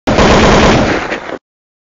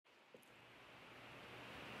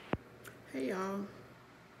Hey y'all,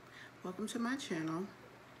 welcome to my channel.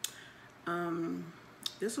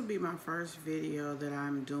 This will be my first video that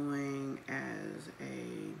I'm doing as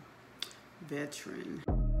a veteran.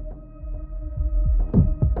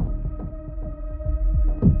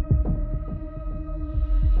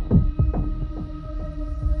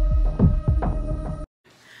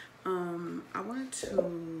 I wanted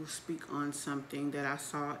to speak on something that I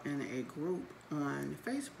saw in a group on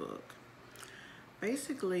Facebook.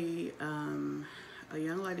 Basically, a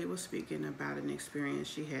young lady was speaking about an experience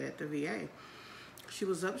she had at the VA. She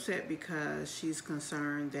was upset because she's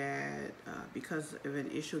concerned that because of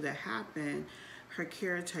an issue that happened, her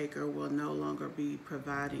caretaker will no longer be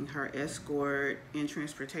providing her escort and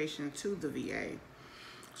transportation to the VA.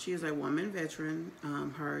 She is a woman veteran.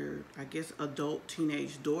 Her, I guess, adult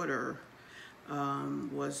teenage daughter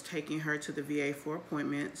was taking her to the VA for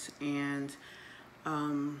appointments, and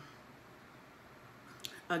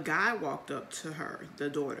a guy walked up to her, the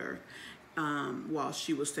daughter, while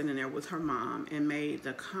she was sitting there with her mom, and made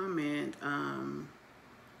the comment,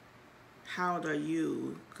 how old are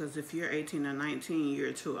you? Because if you're 18 or 19,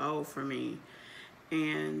 you're too old for me.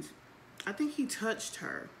 And I think he touched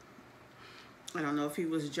her. I don't know if he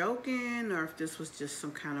was joking or if this was just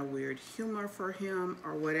some kind of weird humor for him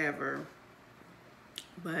or whatever.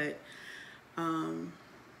 But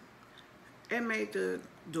it made the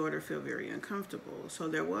daughter feel very uncomfortable. So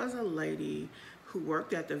there was a lady who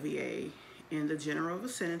worked at the VA in the general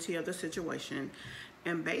vicinity of the situation,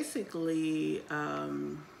 and basically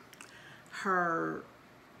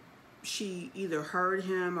she either heard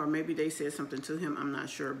him or maybe they said something to him, I'm not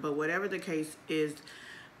sure, but whatever the case is,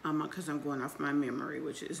 because I'm going off my memory,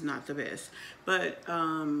 which is not the best, but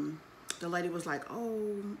the lady was like,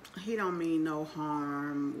 oh, he don't mean no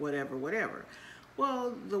harm, whatever.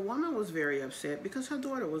 Well, the woman was very upset because her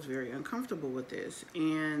daughter was very uncomfortable with this.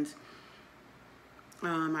 And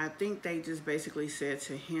I think they just basically said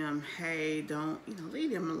to him, hey, don't,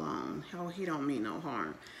 leave him alone. Hell, he don't mean no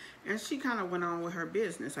harm. And she kind of went on with her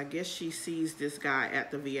business. I guess she sees this guy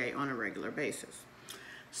at the VA on a regular basis.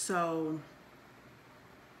 So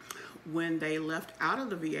when they left out of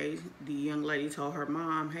the VA, the young lady told her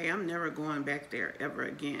mom, hey, I'm never going back there ever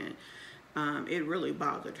again. It really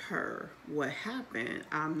bothered her. What happened,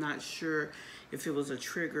 I'm not sure if it was a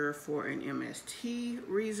trigger for an MST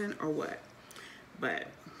reason or what. But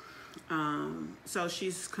so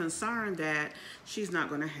she's concerned that she's not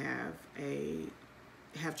going to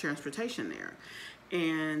have transportation there.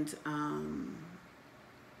 And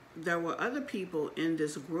there were other people in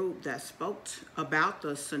this group that spoke about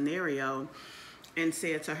the scenario and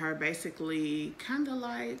said to her basically kind of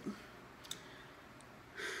like,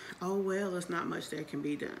 oh, well, there's not much that can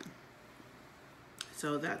be done.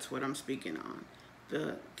 So that's what I'm speaking on,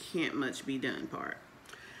 the can't much be done part.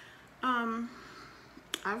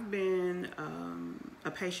 I've been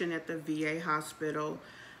a patient at the VA hospital,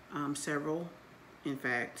 several, in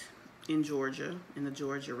fact, in Georgia, in the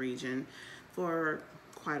Georgia region, for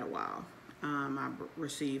quite a while. I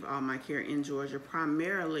receive all my care in Georgia,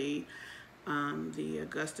 primarily the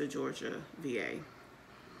Augusta, Georgia VA.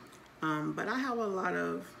 But I have a lot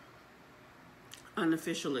of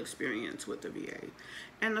unofficial experience with the VA.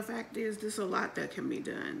 And the fact is, there's a lot that can be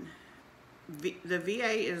done. The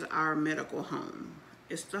VA is our medical home.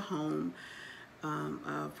 It's the home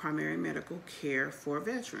of primary medical care for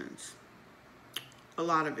veterans. A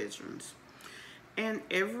lot of veterans. And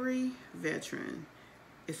every veteran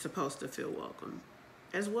is supposed to feel welcome,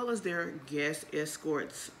 as well as their guest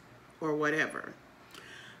escorts or whatever.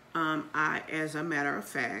 I, as a matter of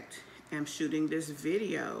fact, am shooting this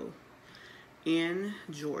video in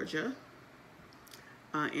Georgia,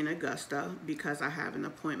 in Augusta, because I have an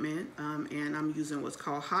appointment, and I'm using what's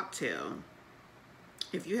called Hosptial.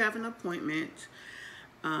 If you have an appointment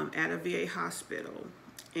at a VA hospital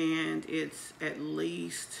and it's at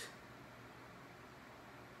least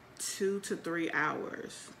 2 to 3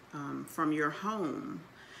 hours from your home,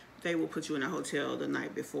 they will put you in a hotel the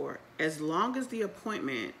night before, as long as the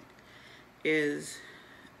appointment is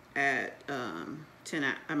at 10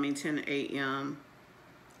 a.m.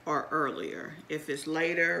 or earlier. If it's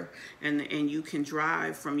later and you can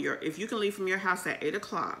drive from if you can leave from your house at 8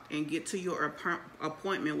 o'clock and get to your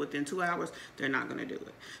appointment within 2 hours, they're not going to do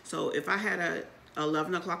it. So if I had a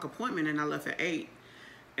 11 o'clock appointment and I left at 8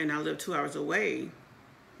 and I live 2 hours away,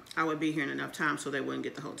 I would be here in enough time so they wouldn't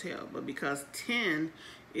get the hotel. But because 10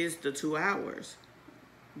 is the 2 hours,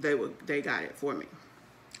 they got it for me.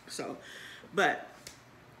 So, but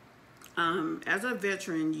as a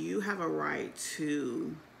veteran, you have a right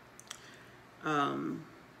to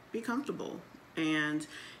be comfortable. And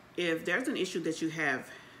if there's an issue that you have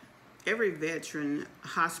every veteran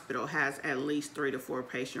hospital has at least 3 to 4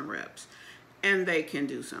 patient reps, and they can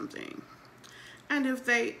do something. And if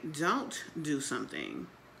they don't do something,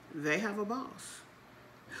 they have a boss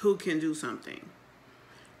who can do something.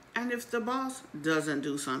 And if the boss doesn't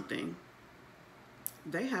do something,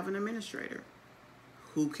 they have an administrator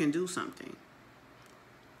who can do something.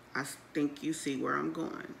 I think you see where I'm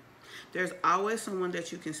going. There's always someone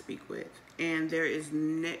that you can speak with, and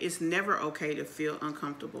it's never okay to feel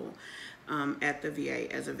uncomfortable at the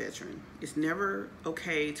VA as a veteran. It's never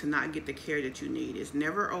okay to not get the care that you need. It's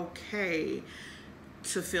never okay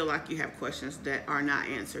to feel like you have questions that are not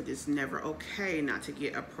answered. It's never okay not to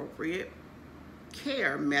get appropriate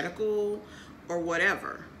care, medical or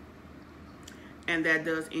whatever. And that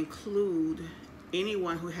does include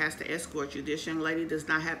anyone who has to escort you. This young lady does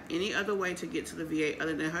not have any other way to get to the VA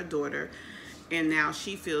other than her daughter, and now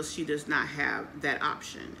she feels she does not have that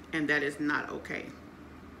option, and that is not okay.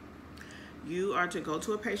 You are to go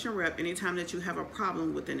to a patient rep anytime that you have a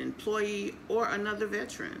problem with an employee or another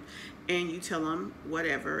veteran, and you tell them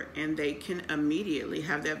whatever, and they can immediately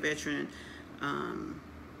have that veteran,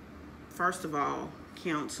 first of all,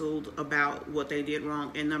 counseled about what they did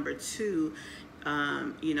wrong, and number two,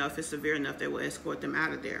 if it's severe enough, they will escort them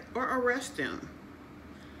out of there or arrest them,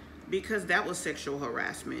 because that was sexual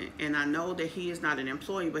harassment. And I know that he is not an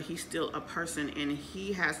employee, but he's still a person, and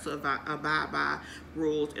he has to abide by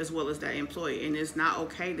rules as well as that employee. And it's not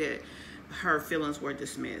okay that her feelings were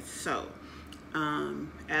dismissed. So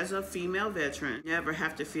as a female veteran, never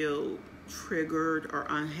have to feel triggered or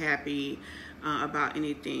unhappy about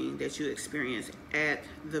anything that you experience at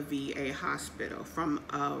the VA hospital from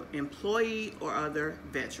an employee or other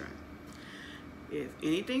veteran. If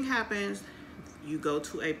anything happens, you go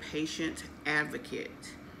to a patient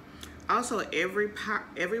advocate. Also, every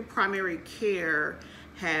primary care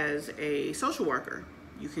has a social worker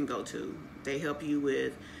you can go to. They help you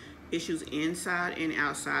with issues inside and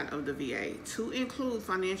outside of the VA, to include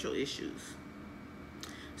financial issues.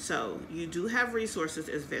 So you do have resources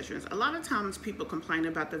as veterans. A lot of times people complain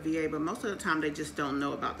about the VA, but most of the time they just don't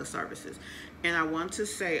know about the services. And I want to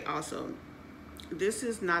say also, this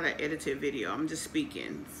is not an edited video. I'm just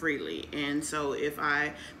speaking freely. And so if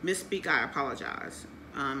I misspeak, I apologize.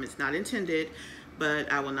 It's not intended,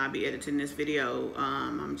 but I will not be editing this video.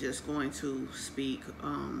 I'm just going to speak,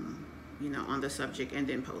 on the subject and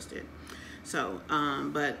then post it. So,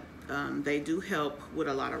 they do help with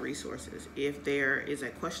a lot of resources. If there is a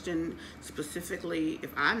question specifically,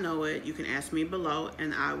 if I know it, you can ask me below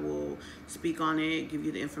and I will speak on it, give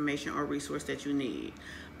you the information or resource that you need.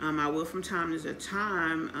 I will from time to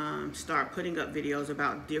time start putting up videos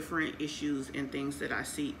about different issues and things that I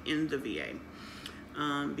see in the VA.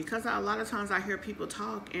 Because a lot of times I hear people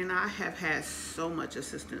talk, and I have had so much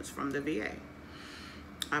assistance from the VA.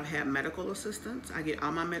 I've had medical assistance. I get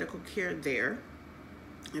all my medical care there.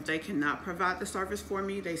 If they cannot provide the service for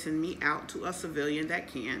me, they send me out to a civilian that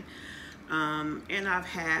can. And I've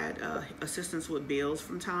had assistance with bills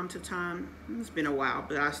from time to time. It's been a while,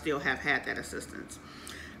 but I still have had that assistance.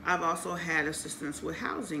 I've also had assistance with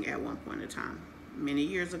housing at one point in time, many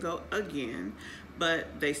years ago again,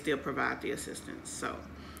 but they still provide the assistance. So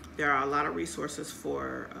there are a lot of resources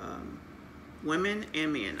for women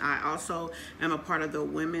and men. I also am a part of the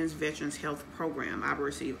Women's Veterans Health Program. I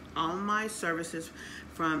receive all my services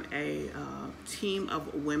from a team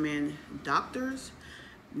of women doctors,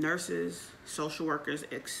 nurses, social workers,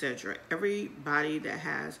 etc. Everybody that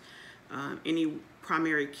has any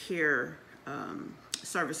primary care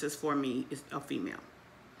services for me is a female.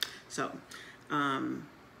 So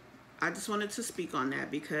I just wanted to speak on that,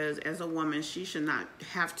 because as a woman, she should not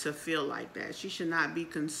have to feel like that. She should not be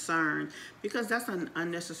concerned, because that's an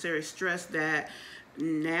unnecessary stress that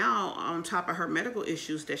now on top of her medical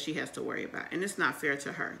issues that she has to worry about. And it's not fair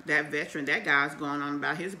to her. That veteran, that guy's going on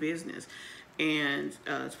about his business, and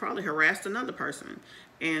it's probably harassed another person.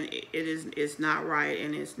 And it's not right,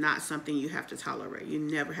 and it's not something you have to tolerate. You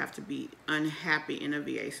never have to be unhappy in a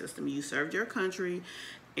VA system. You served your country,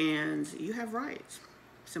 and you have rights.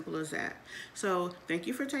 Simple as that. So thank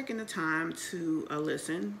you for taking the time to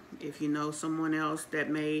listen. If you know someone else that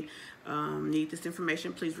may need this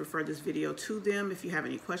information, please refer this video to them. If you have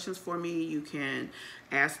any questions for me, you can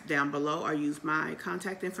ask down below or use my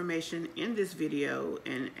contact information in this video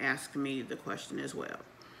and ask me the question as well.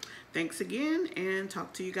 Thanks again, and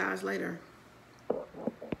talk to you guys later.